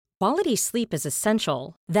Quality sleep is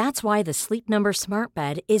essential. That's why the Sleep Number Smart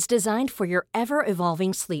Bed is designed for your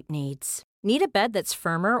ever-evolving sleep needs. Need a bed that's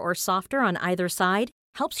firmer or softer on either side?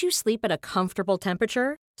 Helps you sleep at a comfortable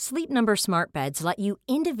temperature? Sleep Number Smart Beds let you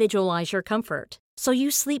individualize your comfort, so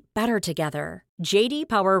you sleep better together. J.D.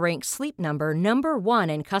 Power ranks Sleep Number number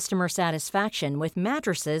one in customer satisfaction with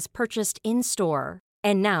mattresses purchased in-store.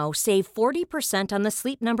 And now, save 40% on the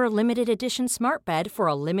Sleep Number Limited Edition Smart Bed for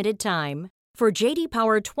a limited time. For J.D.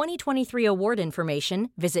 Power 2023 award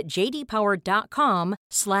information, visit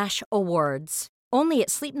jdpower.com/awards. Only at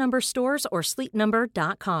Sleep Number stores or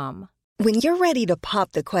sleepnumber.com. When you're ready to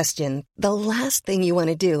pop the question, the last thing you want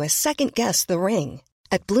to do is second-guess the ring.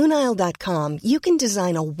 At BlueNile.com, you can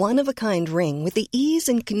design a one-of-a-kind ring with the ease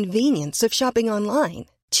and convenience of shopping online.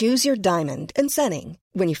 Choose your diamond and setting.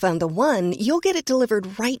 When you find the one, you'll get it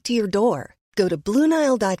delivered right to your door. Go to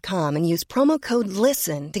BlueNile.com and use promo code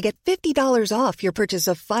LISTEN to get $50 off your purchase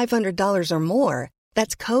of $500 or more.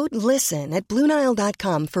 That's code LISTEN at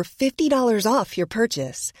BlueNile.com for $50 off your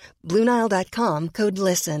purchase. BlueNile.com, code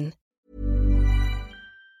LISTEN.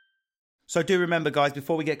 So do remember, guys,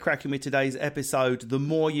 before we get cracking with today's episode, the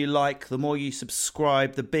more you like, the more you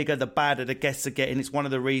subscribe, the bigger, the badder the guests are getting. It's one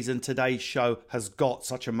of the reasons today's show has got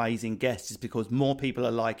such amazing guests, is because more people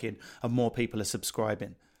are liking and more people are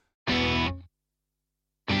subscribing.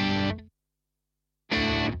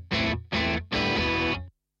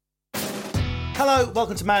 Hello,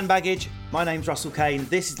 welcome to Man Baggage. My name's Russell Kane.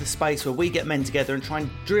 This is the space where we get men together and try and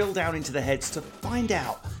drill down into their heads to find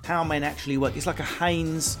out how men actually work. It's like a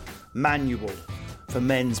Haynes manual for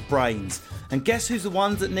men's brains. And guess who's the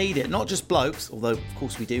ones that need it? Not just blokes, although of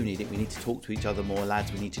course we do need it. We need to talk to each other more,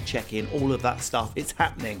 lads. We need to check in, all of that stuff. It's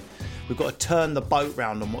happening. We've got to turn the boat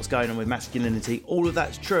round on what's going on with masculinity. All of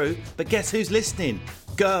that's true. But guess who's listening?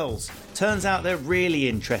 Girls. Turns out they're really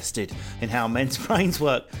interested in how men's brains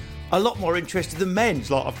work. A lot more interested than men. It's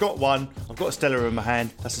like, I've got one, I've got a Stella in my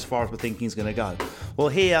hand, that's as far as my thinking's going to go. Well,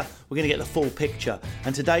 here we're going to get the full picture,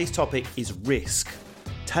 and today's topic is risk.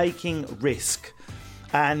 Taking risk.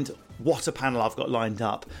 And what a panel I've got lined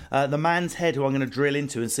up. The man's head who I'm going to drill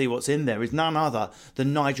into and see what's in there is none other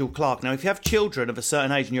than Nigel Clark. Now, if you have children of a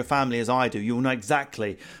certain age in your family, as I do, you'll know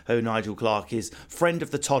exactly who Nigel Clark is. Friend of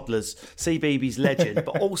the toddlers, CBeebies legend,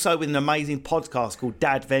 but also with an amazing podcast called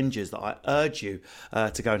Dad Vengers that I urge you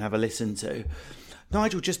to go and have a listen to.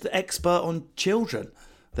 Nigel, just the expert on children,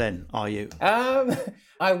 then, are you?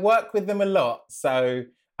 I work with them a lot, so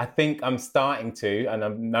I think I'm starting to,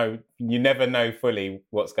 and you never know fully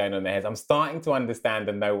what's going on in their heads. I'm starting to understand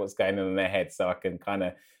and know what's going on in their heads, so I can kind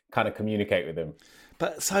of communicate with them.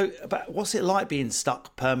 But what's it like being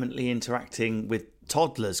stuck permanently interacting with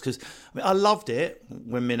toddlers? Because I loved it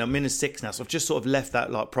when I'm in a 6 now, so I've just sort of left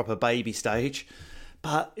that like proper baby stage.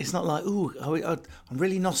 But it's not like, I'm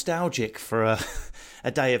really nostalgic for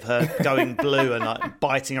a day of her going blue and like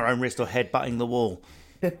biting her own wrist or headbutting the wall.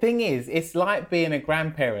 The thing is, it's like being a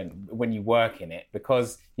grandparent when you work in it,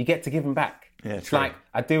 because you get to give them back. Yeah, it's true. like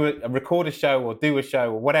I record a show or do a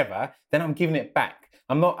show or whatever, then I'm giving it back.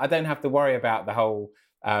 I don't have to worry about the whole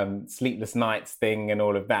sleepless nights thing and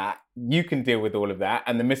all of that. You can deal with all of that,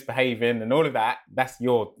 and the misbehaving and all of that. That's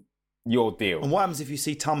your deal. And what happens if you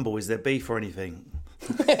see Tumble? Is there beef or anything?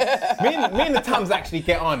 me and the Tums actually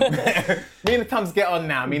get on. Me and the Tums get on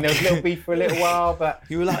now. I mean, there was a little beef for a little while, but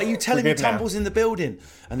you were like, "Are you telling me Tumble's now in the building?"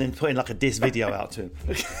 And then putting like a diss video out to him,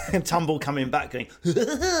 and Tumble coming back going,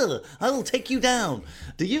 "I will take you down.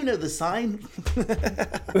 Do you know the sign?"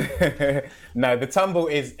 No, the Tumble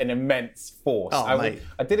is an immense force. Oh, mate.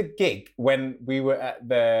 I did a gig when we were at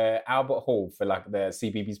the Albert Hall for like the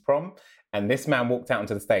CBeebies prom. And this man walked out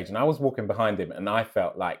onto the stage and I was walking behind him and I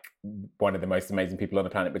felt like one of the most amazing people on the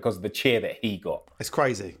planet because of the cheer that he got. It's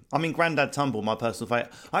crazy. I mean, Grandad Tumble, my personal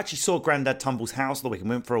favourite. I actually saw Grandad Tumble's house the week and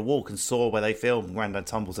went for a walk and saw where they filmed Grandad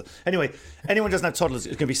Tumble's. Anyway, anyone who doesn't have toddlers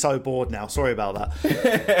is going to be so bored now. Sorry about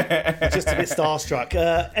that. Just a bit starstruck.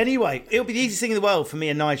 Anyway, it'll be the easiest thing in the world for me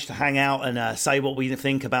and Nigel to hang out and say what we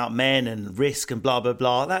think about men and risk and blah, blah,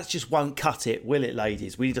 blah. That just won't cut it, will it,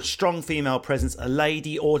 ladies? We need a strong female presence, a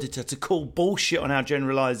lady auditor to call bullshit on our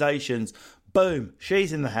generalisations. Boom,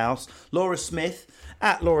 she's in the house. Laura Smith,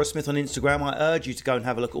 at Laura Smith on Instagram. I urge you to go and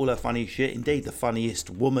have a look at all her funny shit. Indeed, the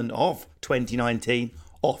funniest woman of 2019,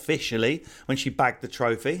 officially, when she bagged the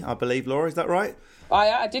trophy, I believe. Laura, is that right?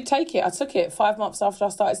 I did take it. I took it 5 months after I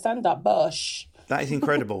started stand-up. Bush. That is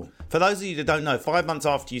incredible. For those of you that don't know, 5 months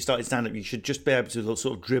after you started stand-up, you should just be able to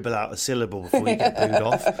sort of dribble out a syllable before you get booed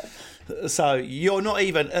off. So you're not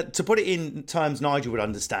even, to put it in terms Nigel would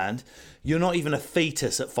understand, you're not even a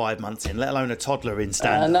fetus at 5 months in, let alone a toddler in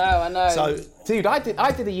stand-up. I know. So, dude, I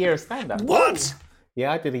did a year of stand-up. What?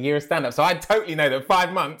 Yeah, I did a year of stand-up, so I totally know that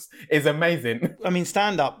 5 months is amazing. I mean,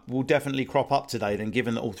 stand-up will definitely crop up today then,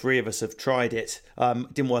 given that all three of us have tried it.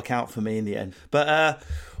 Didn't work out for me in the end. But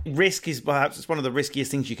risk is perhaps it's one of the riskiest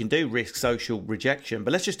things you can do, risk social rejection.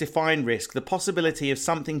 But let's just define risk. The possibility of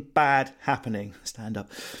something bad happening. Stand-up.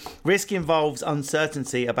 Risk involves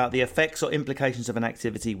uncertainty about the effects or implications of an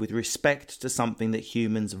activity with respect to something that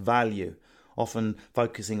humans value, often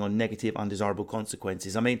focusing on negative, undesirable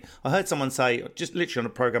consequences. I mean, I heard someone say, just literally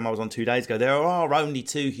on a programme I was on 2 days ago, there are only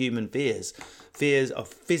two human fears. Fears of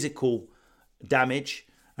physical damage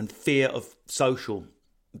and fear of social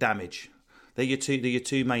damage. They're your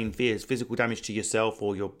two main fears: physical damage to yourself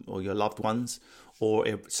or your loved ones, or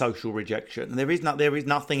social rejection. And there is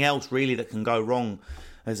nothing else really that can go wrong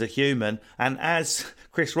as a human. And as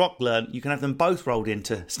Chris Rock learned, you can have them both rolled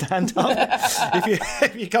into stand-up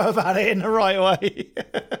if you go about it in the right way.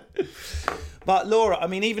 But Laura, I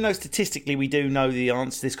mean, even though statistically we do know the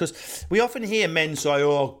answer to this, because we often hear men say,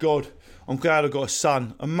 "Oh God, I'm glad I got a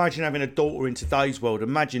son. Imagine having a daughter in today's world.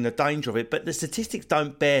 Imagine the danger of it." But the statistics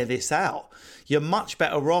don't bear this out. You're much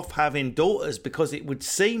better off having daughters, because it would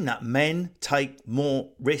seem that men take more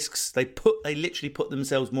risks. They literally put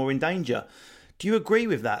themselves more in danger. Do you agree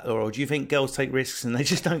with that, Laura, or do you think girls take risks and they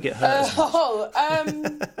just don't get hurt?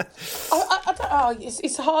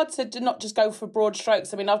 It's hard to not just go for broad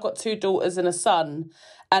strokes. I mean, I've got 2 daughters and a son,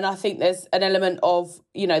 and I think there's an element of,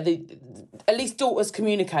 at least daughters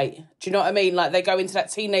communicate. Do you know what I mean? Like, they go into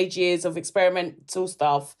that teenage years of experimental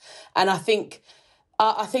stuff, and I think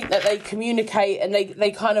that they communicate and they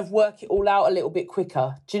kind of work it all out a little bit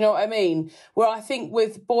quicker. Do you know what I mean? Where I think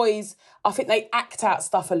with boys, I think they act out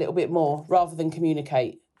stuff a little bit more rather than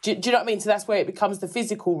communicate. Do you know what I mean? So that's where it becomes the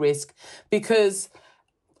physical risk, because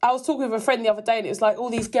I was talking with a friend the other day, and it was like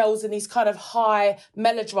all these girls in these kind of high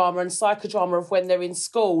melodrama and psychodrama of when they're in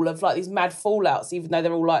school, of like these mad fallouts, even though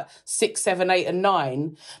they're all like 6, 7, 8 and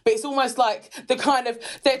 9. But it's almost like the kind of,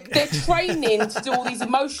 they're training to do all these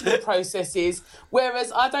emotional processes,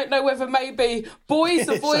 whereas I don't know whether maybe boys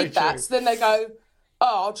avoid that. So then they go,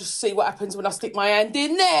 "Oh, I'll just see what happens when I stick my hand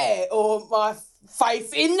in there, or my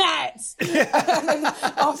faith in that." And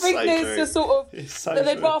I think there's the sort of, that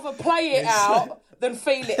they'd rather play it out than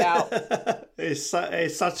feel it out. It's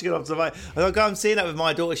such a good observation. I'm seeing that with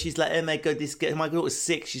my daughter. She's like, "Oh my God, this girl," my daughter's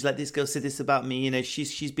 6. She's like, "This girl said this about me.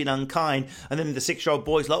 She's been unkind." And then the 6-year-old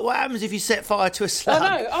boy's like, "What happens if you set fire to a slum?"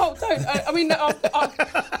 I know. Oh, don't. I mean,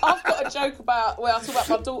 I've got a joke about, where I talk about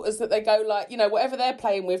my daughters, that they go like, whatever they're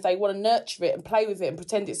playing with, they want to nurture it and play with it and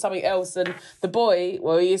pretend it's something else. And the boy,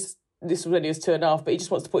 well, this was when he was 2.5, but he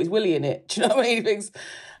just wants to put his willy in it. Do you know what I mean? He thinks,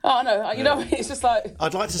 "Oh no," know, it's just like,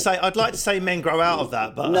 I'd like to say men grow out of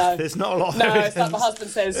that, but no, there's not a lot of evidence. It's like my husband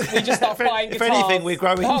says, we just start buying guitars. If anything, we're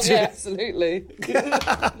growing into it. Absolutely.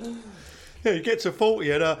 Yeah, you get to 40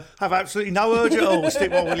 and have absolutely no urge at all to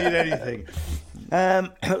stick one willy in anything.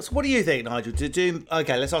 So what do you think, Nigel?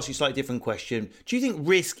 Okay, let's ask you a slightly different question. Do you think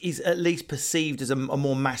risk is at least perceived as a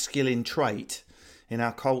more masculine trait in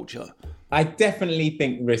our culture? I definitely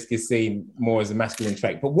think risk is seen more as a masculine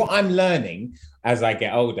trait. But what I'm learning as I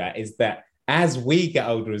get older is that as we get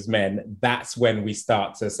older as men, that's when we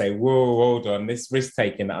start to say, "Whoa, hold on, this risk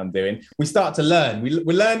taking that I'm doing." We start to learn.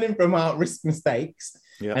 We're learning from our risk mistakes.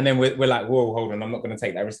 Yeah. And then we're like, "Whoa, hold on, I'm not going to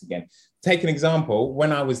take that risk again." Take an example.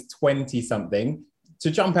 When I was 20 something, to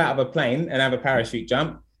jump out of a plane and have a parachute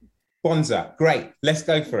jump, bonza, great, let's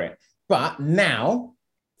go for it. But now,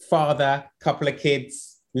 father, couple of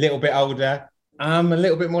kids, little bit older, I'm a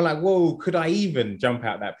little bit more like, "Whoa, could I even jump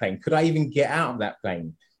out that plane? Could I even get out of that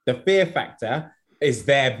plane?" The fear factor is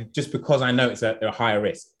there just because I know it's a higher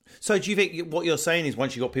risk. So do you think what you're saying is,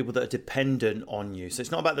 once you've got people that are dependent on you, so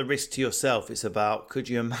it's not about the risk to yourself, it's about, could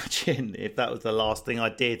you imagine if that was the last thing I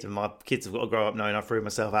did and my kids have got to grow up knowing I threw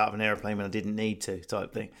myself out of an aeroplane when I didn't need to,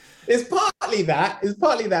 type thing? It's partly that,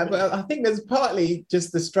 but I think there's partly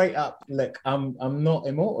just the straight up, look, I'm not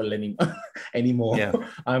immortal anymore. Yeah.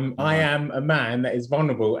 I am a man that is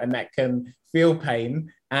vulnerable and that can feel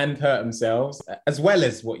pain and hurt themselves, as well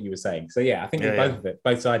as what you were saying. So yeah, I think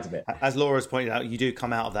both sides of it. As Laura's pointed out, you do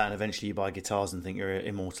come out of that and eventually you buy guitars and think you're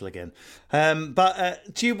immortal again. But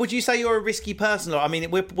would you say you're a risky person? I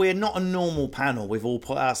mean, we're not a normal panel. We've all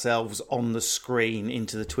put ourselves on the screen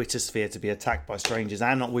into the Twitter sphere to be attacked by strangers,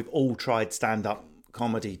 and we've all tried stand-up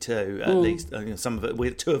comedy too, at least. Some of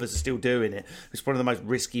it, 2 of us are still doing it. It's one of the most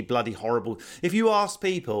risky, bloody, horrible. If you ask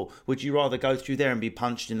people, would you rather go through there and be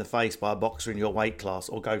punched in the face by a boxer in your weight class,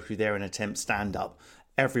 or go through there and attempt stand-up?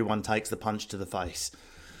 Everyone takes the punch to the face.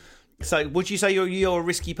 So would you say you're a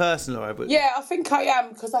risky person, Laura? Yeah, I think I am,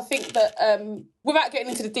 because I think that without getting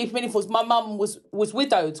into the deep meaningfuls, my mum was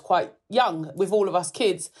widowed quite young with all of us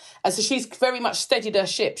kids. And so she's very much steadied her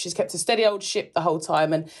ship. She's kept a steady old ship the whole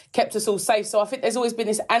time and kept us all safe. So I think there's always been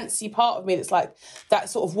this antsy part of me that's like that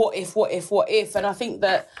sort of what if. And I think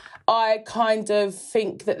that I kind of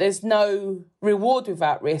think that there's no reward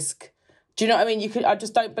without risk. Do you know what I mean? I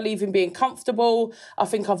just don't believe in being comfortable. I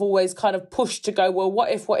think I've always kind of pushed to go, well, what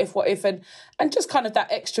if, and just kind of that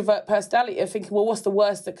extrovert personality of thinking, well, what's the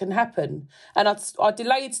worst that can happen? And I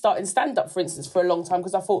delayed starting stand-up, for instance, for a long time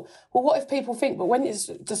because I thought, well, what if people think? But when it's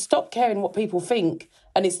to stop caring what people think,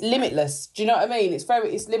 and it's limitless. Do you know what I mean?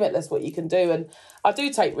 It's limitless what you can do, and I do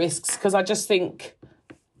take risks because I just think,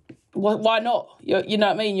 why not? You know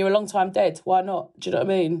what I mean? You're a long time dead. Why not? Do you know what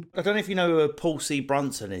I mean? I don't know if you know who Paul C.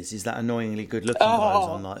 Brunson is. He's that annoyingly good-looking guy who's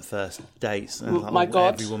on like first dates. And, like, my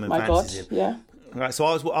God, every woman my fancies God, him. yeah. Right, so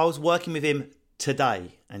I was working with him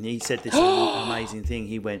today, and he said this amazing thing.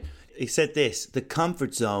 He said this: the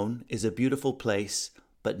comfort zone is a beautiful place,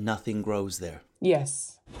 but nothing grows there.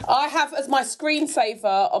 Yes. I have as my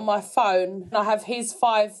screensaver on my phone, I have his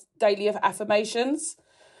 5 daily affirmations,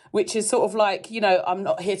 which is sort of like, you know, I'm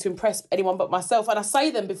not here to impress anyone but myself. And I say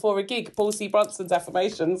them before a gig, Paul C. Brunson's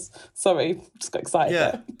affirmations. Sorry, just got excited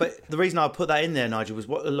there. But the reason I put that in there, Nigel, was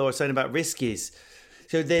what Laura's saying about risk is.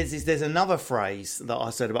 So there's another phrase that I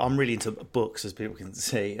said about, I'm really into books, as people can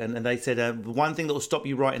see. And they said, one thing that will stop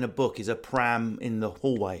you writing a book is a pram in the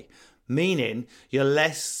hallway. Meaning you're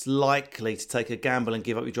less likely to take a gamble and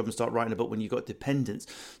give up your job and start writing a book when you've got dependents.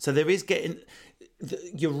 So there is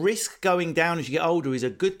your risk going down as you get older is a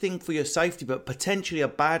good thing for your safety, but potentially a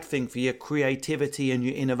bad thing for your creativity and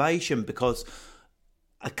your innovation, because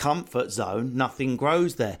a comfort zone, nothing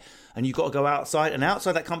grows there. And you've got to go outside, and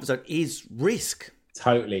outside that comfort zone is risk.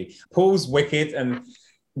 Totally. Paul's wicked, and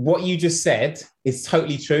what you just said is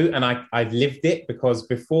totally true. And I've lived it, because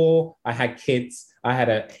before I had kids, I had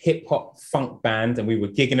a hip hop funk band and we were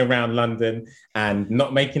gigging around London and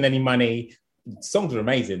not making any money. Songs are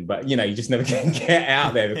amazing, but you just never can get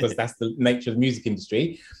out there because that's the nature of the music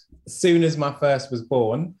industry. As soon as my first was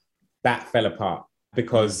born, that fell apart,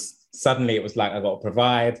 because suddenly it was like, I got to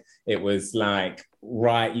provide. It was like,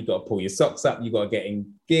 right, you got to pull your socks up, you got to get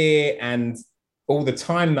in gear, and all the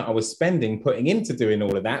time that I was spending putting into doing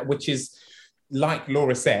all of that, which is, like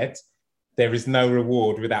Laura said, there is no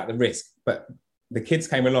reward without the risk. But the kids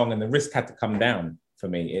came along and the risk had to come down for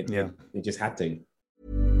me. It just had to.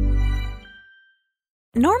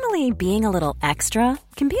 Normally, being a little extra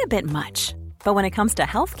can be a bit much. But when it comes to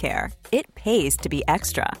healthcare, it pays to be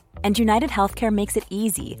extra. And United Healthcare makes it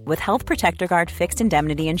easy with Health Protector Guard fixed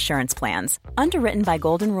indemnity insurance plans. Underwritten by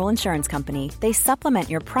Golden Rule Insurance Company, they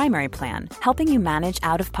supplement your primary plan, helping you manage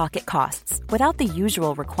out-of-pocket costs without the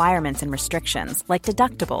usual requirements and restrictions like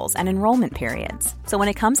deductibles and enrollment periods. So when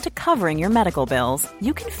it comes to covering your medical bills,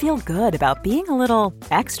 you can feel good about being a little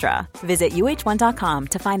extra. Visit UH1.com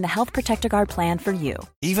to find the Health Protector Guard plan for you.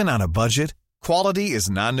 Even on a budget, quality is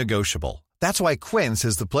non-negotiable. That's why Quince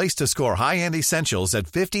is the place to score high-end essentials at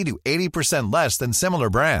 50 to 80% less than similar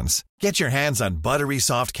brands. Get your hands on buttery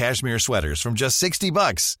soft cashmere sweaters from just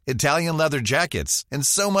 $60, Italian leather jackets, and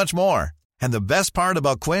so much more. And the best part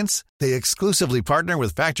about Quince, they exclusively partner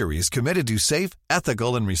with factories committed to safe,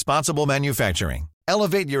 ethical, and responsible manufacturing.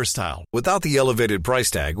 Elevate your style without the elevated price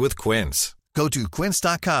tag with Quince. Go to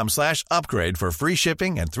quince.com/upgrade for free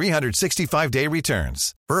shipping and 365-day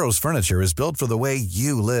returns. Burrow's furniture is built for the way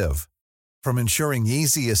you live. From ensuring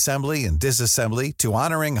easy assembly and disassembly to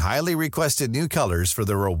honoring highly requested new colors for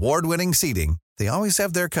their award-winning seating, they always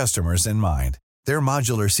have their customers in mind. Their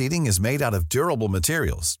modular seating is made out of durable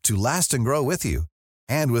materials to last and grow with you.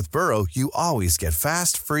 And with Burrow, you always get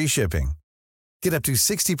fast, free shipping. Get up to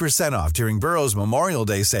 60% off during Burrow's Memorial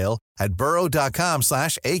Day sale at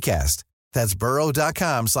burrow.com/ACAST. That's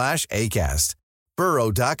burrow.com/ACAST.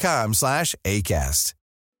 burrow.com/ACAST.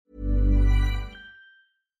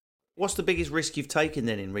 What's the biggest risk you've taken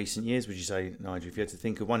then in recent years, would you say, Nigel? If you had to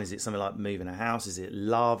think of one, is it something like moving a house? Is it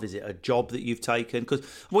love? Is it a job that you've taken? Because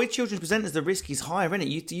with children's presenters, the risk is higher, isn't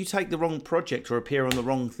it? You take the wrong project or appear on the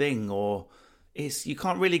wrong thing, or you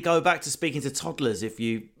can't really go back to speaking to toddlers if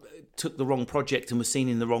you took the wrong project and was seen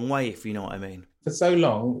in the wrong way, if you know what I mean. For so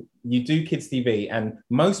long, you do kids TV, and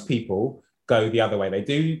most people go the other way. They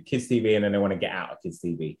do kids TV and then they want to get out of kids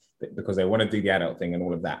TV because they want to do the adult thing and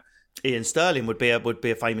all of that. Ian Sterling would be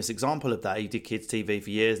a famous example of that. He did kids TV for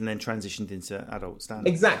years and then transitioned into adult stand-up.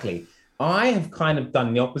 Exactly. I have kind of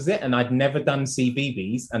done the opposite, and I'd never done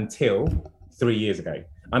CBeebies until 3 years ago.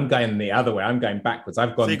 I'm going the other way. I'm going backwards.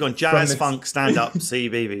 I've gone. So you've gone jazz, funk, stand up,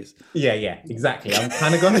 CBeebies. Yeah, exactly. I'm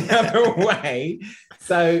kind of gone the other way.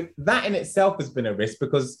 So that in itself has been a risk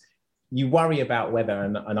because you worry about whether,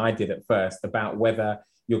 and I did at first, about whether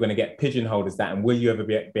you're going to get pigeonholed as that, and will you ever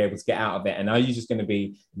be able to get out of it? And are you just going to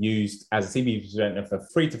be used as a CBeebies presenter for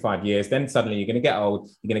 3 to 5 years? Then suddenly you're going to get old,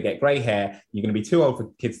 you're going to get grey hair, you're going to be too old for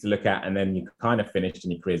kids to look at, and then you're kind of finished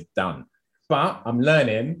and your career's done. But I'm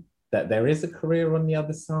learning that there is a career on the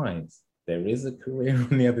other side. There is a career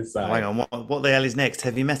on the other side. Hang on, what the hell is next?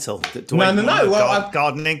 Heavy metal? No. Well,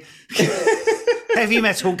 gardening. Heavy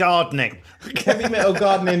metal gardening. Heavy metal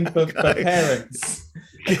gardening for parents.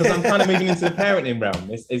 Because I'm kind of moving into the parenting realm.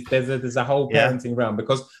 There's a whole parenting realm,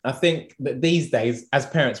 because I think that these days, as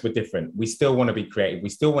parents, we're different. We still want to be creative. We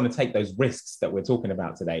still want to take those risks that we're talking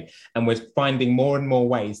about today. And we're finding more and more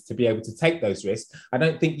ways to be able to take those risks. I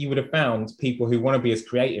don't think you would have found people who want to be as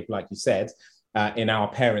creative, like you said, in our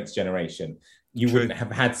parents' generation. You wouldn't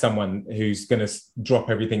have had someone who's going to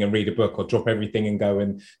drop everything and read a book, or drop everything and go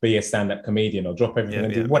and be a stand-up comedian, or drop everything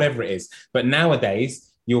and do whatever it is. But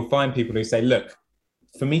nowadays, you'll find people who say, look,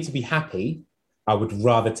 for me to be happy, I would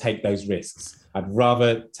rather take those risks. I'd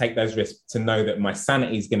rather take those risks to know that my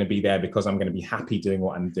sanity is going to be there because I'm going to be happy doing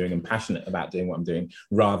what I'm doing and passionate about doing what I'm doing,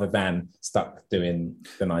 rather than stuck doing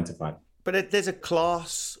the 9 to 5. But there's a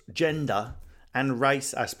class, gender and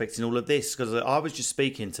race aspect in all of this, because I was just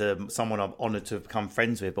speaking to someone I'm honoured to have become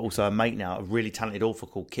friends with, but also a mate now, a really talented author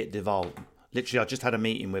called Kit Duvall. Literally, I just had a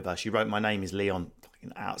meeting with her. She wrote My Name is Leon,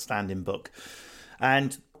 an outstanding book.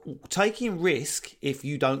 And taking risk, if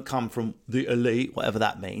you don't come from the elite, whatever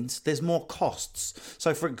that means, there's more costs.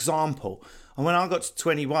 So, for example, when I got to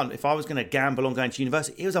 21, if I was going to gamble on going to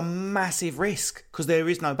university, it was a massive risk because there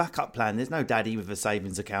is no backup plan. There's no daddy with a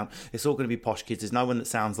savings account. It's all going to be posh kids. There's no one that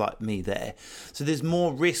sounds like me there. So there's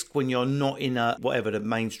more risk when you're not in a whatever the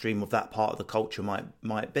mainstream of that part of the culture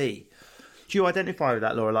might be. Do you identify with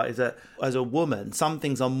that, Laura? Like, is that as a woman, some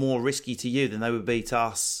things are more risky to you than they would be to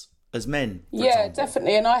us as men? Yeah,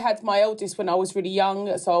 definitely. And I had my eldest when I was really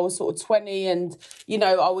young, so I was sort of 20, and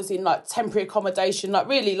I was in like temporary accommodation, like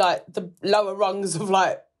really like the lower rungs of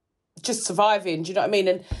like just surviving. Do you know what I mean?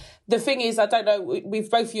 And the thing is, I don't know, with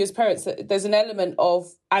both of you as parents, there's an element of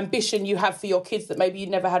ambition you have for your kids that maybe you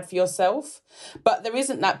never had for yourself, but there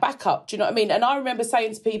isn't that backup. Do you know what I mean? And I remember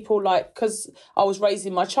saying to people, like, because I was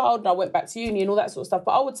raising my child and I went back to uni and all that sort of stuff,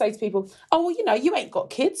 but I would say to people, oh, well, you ain't got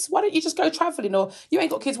kids. Why don't you just go travelling? Or you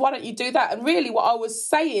ain't got kids. Why don't you do that? And really what I was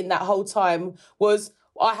saying that whole time was,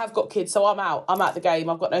 I have got kids, so I'm out the game.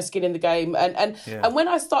 I've got no skin in the game. And when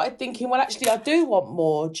I started thinking, well, actually, I do want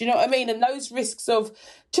more. Do you know what I mean? And those risks of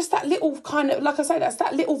just that little kind of, like I say, that's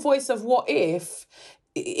that little voice of what if,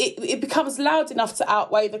 it becomes loud enough to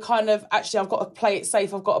outweigh the kind of, actually, I've got to play it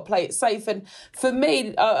safe. And for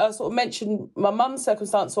me, I sort of mentioned my mum's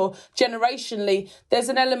circumstance, or generationally, there's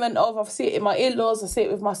an element of, I see it in my in-laws, I see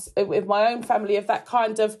it with my own family, of that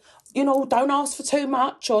kind of, don't ask for too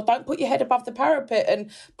much, or don't put your head above the parapet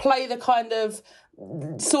and play the kind of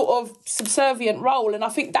sort of subservient role. And I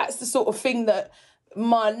think that's the sort of thing that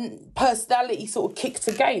my personality sort of kicked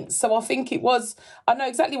against. So I think it was, I know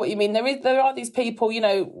exactly what you mean. There are these people,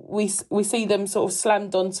 we see them sort of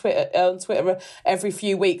slammed on Twitter every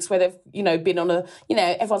few weeks, where they've, been on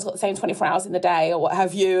everyone's got the same 24 hours in the day or what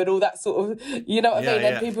have you, and all that sort of, I mean?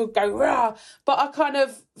 And people go, rah. But I kind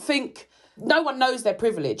of think, no one knows their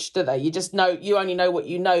privilege, do they? You just know, you only know what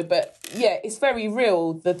you know. But yeah, it's very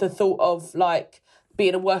real, the thought of like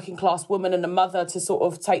being a working class woman and a mother, to sort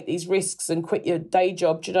of take these risks and quit your day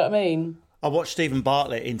job. Do you know what I mean? I watched Stephen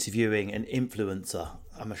Bartlett interviewing an influencer.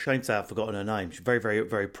 I'm ashamed to say I've forgotten her name. She's very, very,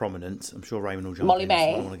 very prominent. I'm sure Raymond will jump Molly in.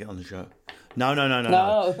 May. I want to get on the show.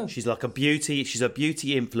 No. She's like she's a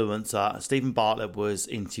beauty influencer. Stephen Bartlett was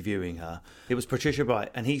interviewing her. It was Patricia Bright,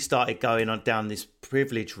 and he started going down this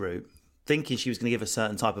privilege route, thinking she was going to give a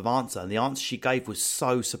certain type of answer. And the answer she gave was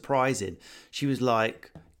so surprising. She was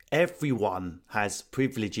like, everyone has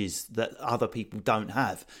privileges that other people don't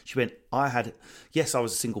have. She went, I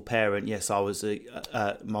was a single parent. Yes, I was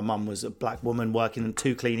my mum was a black woman working in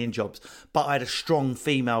 2 cleaning jobs, but I had a strong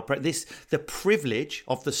female, the privilege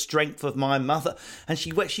of the strength of my mother. And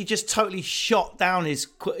she just totally shot down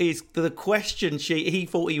the question he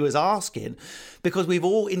thought he was asking, because we've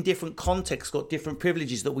all in different contexts got different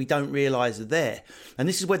privileges that we don't realise are there. And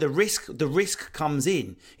this is where the risk comes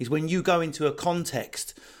in, is when you go into a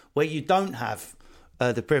context where you don't have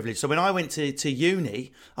the privilege. So when I went to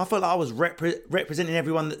uni, I felt like I was representing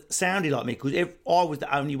everyone that sounded like me, because I was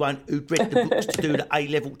the only one who'd read the books to do the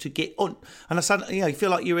A-level to get on. And I suddenly, you feel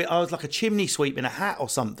like I was like a chimney sweep in a hat or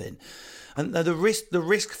something. And the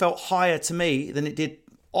risk felt higher to me than it did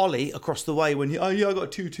Ollie across the way when, oh yeah, I got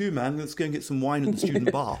a 2-2, man. Let's go and get some wine at the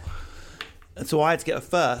student bar. And so I had to get a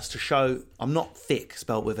first to show I'm not thick,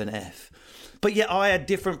 spelt with an F. But yet I had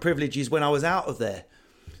different privileges when I was out of there.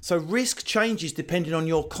 So risk changes depending on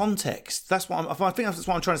your context. That's what I think that's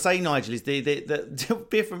what I'm trying to say, Nigel, is the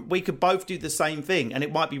different. We could both do the same thing, and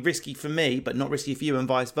it might be risky for me, but not risky for you, and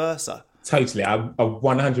vice versa. Totally. I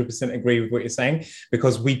 100% agree with what you're saying,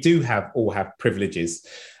 because we do all have privileges.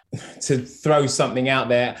 To throw something out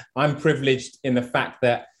there, I'm privileged in the fact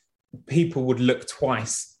that people would look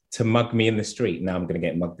twice to mug me in the street. Now I'm going to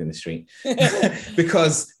get mugged in the street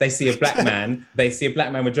because they see a black man with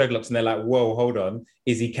dreadlocks and they're like, whoa, hold on.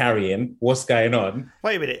 Is he carrying? What's going on?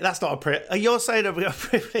 Wait a minute. That's not a privilege. You're saying a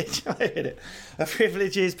privilege. Wait a minute. A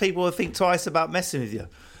privilege is people will think twice about messing with you.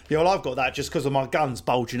 Yeah, well, I've got that just because of my guns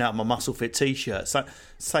bulging out of my muscle fit t-shirt. So,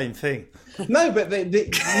 same thing. No, but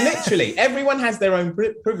literally everyone has their own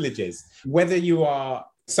privileges, whether you are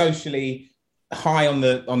socially high on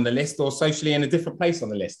the list or socially in a different place on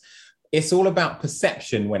the list. It's all about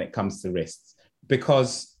perception when it comes to risks,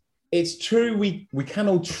 because it's true we can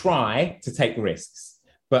all try to take risks,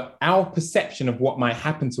 but our perception of what might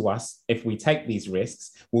happen to us if we take these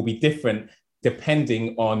risks will be different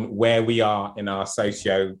depending on where we are in our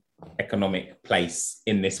socio-economic place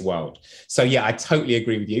in this world. So yeah, I totally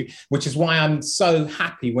agree with you, which is why I'm so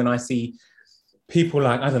happy when I see people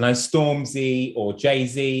like, I don't know, Stormzy or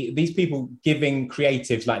Jay-Z, these people giving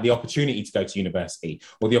creatives like the opportunity to go to university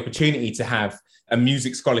or the opportunity to have a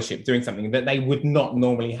music scholarship, doing something that they would not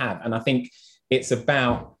normally have. And I think it's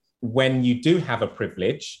about, when you do have a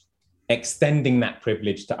privilege, extending that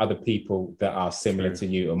privilege to other people that are similar to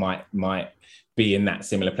you or might be in that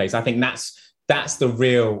similar place. I think that's the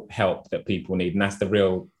real help that people need. And that's the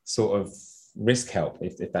real sort of risk help,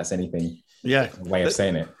 if that's anything, a way of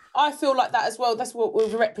saying it. I feel like that as well. That's what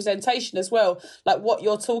with representation as well. Like what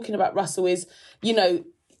you're talking about, Russell, is, you know,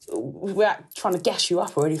 we're trying to gas you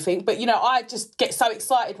up or anything, but, you know, I just get so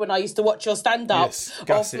excited when I used to watch your stand-up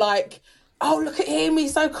like, oh, look at him,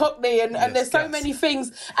 he's so cockney, and there's so many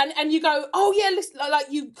things. And you go, oh, yeah, listen, like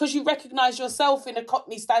you, because you recognise yourself in a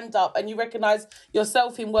cockney stand-up and you recognise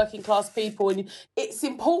yourself in working class people. And it's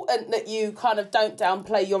important that you kind of don't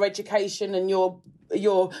downplay your education and your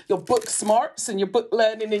book smarts and your book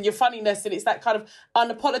learning and your funniness, and it's that kind of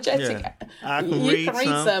unapologetic. Yeah. You can read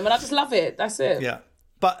some, and I just love it. That's it. Yeah.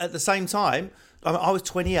 But at the same time, I was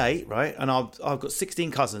 28, right? And I've got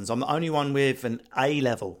 16 cousins. I'm the only one with an A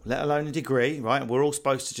level, let alone a degree, right? We're all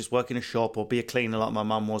supposed to just work in a shop or be a cleaner like my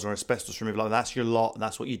mum was, or asbestos removal. Like, that's your lot, and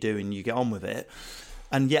that's what you do, and you get on with it.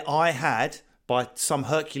 And yet I had, by some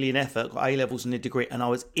Herculean effort, got A levels and a degree, and I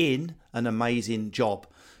was in an amazing job.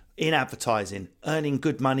 In advertising, earning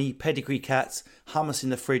good money, pedigree cats, hummus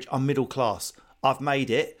in the fridge. I'm middle class. I've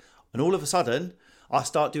made it. And all of a sudden, I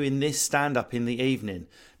start doing this stand-up in the evening.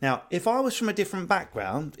 Now, if I was from a different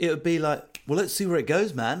background, it would be like, well, let's see where it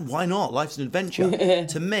goes, man. Why not? Life's an adventure.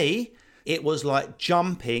 To me, it was like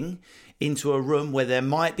jumping into a room where there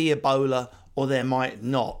might be Ebola or there might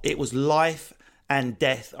not. It was life and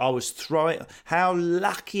death. I was throwing. How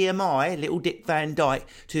lucky am I, little Dick Van Dyke,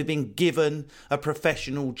 to have been given a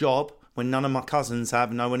professional job when none of my cousins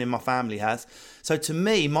have, no one in my family has. So to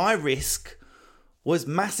me, my risk was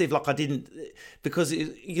massive. Like, I didn't, because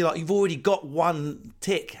you've already got one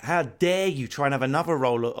tick. How dare you try and have another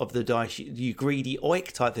roll of the dice, you greedy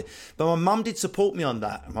oik type thing. But my mum did support me on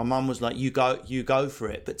that. My mum was like, you go for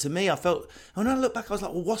it. But to me, I felt, when I look back, I was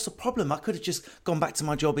like, well, what's the problem? I could have just gone back to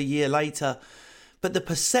my job a year later. But the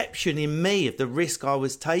perception in me of the risk I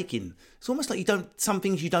was taking, it's almost like some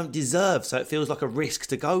things you don't deserve, so it feels like a risk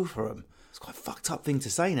to go for them. It's quite a fucked up thing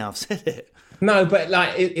to say now I've said it. No, but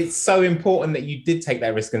like it's so important that you did take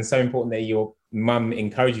that risk, and so important that your mum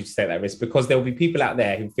encouraged you to take that risk, because there will be people out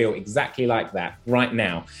there who feel exactly like that right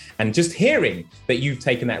now. And just hearing that you've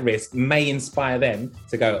taken that risk may inspire them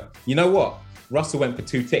to go, you know what? Russell went for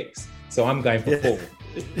 2 ticks, so I'm going for 4.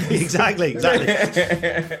 Exactly.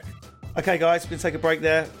 Okay, guys, we're going to take a break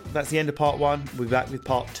there. That's the end of part 1. We'll be back with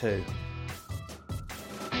part 2.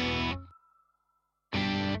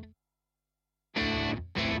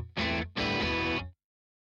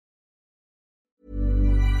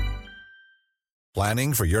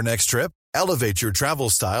 Planning for your next trip? Elevate your travel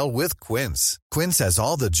style with Quince. Quince has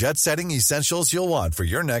all the jet-setting essentials you'll want for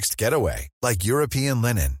your next getaway, like European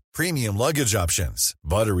linen, premium luggage options,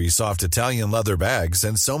 buttery soft Italian leather bags,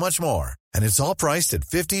 and so much more. And it's all priced at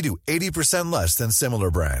 50 to 80% less than similar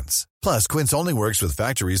brands. Plus, Quince only works with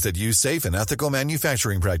factories that use safe and ethical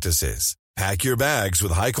manufacturing practices. Pack your bags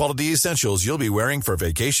with high-quality essentials you'll be wearing for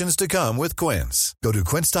vacations to come with Quince. Go to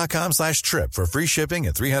quince.com/trip for free shipping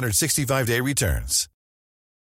and 365-day returns.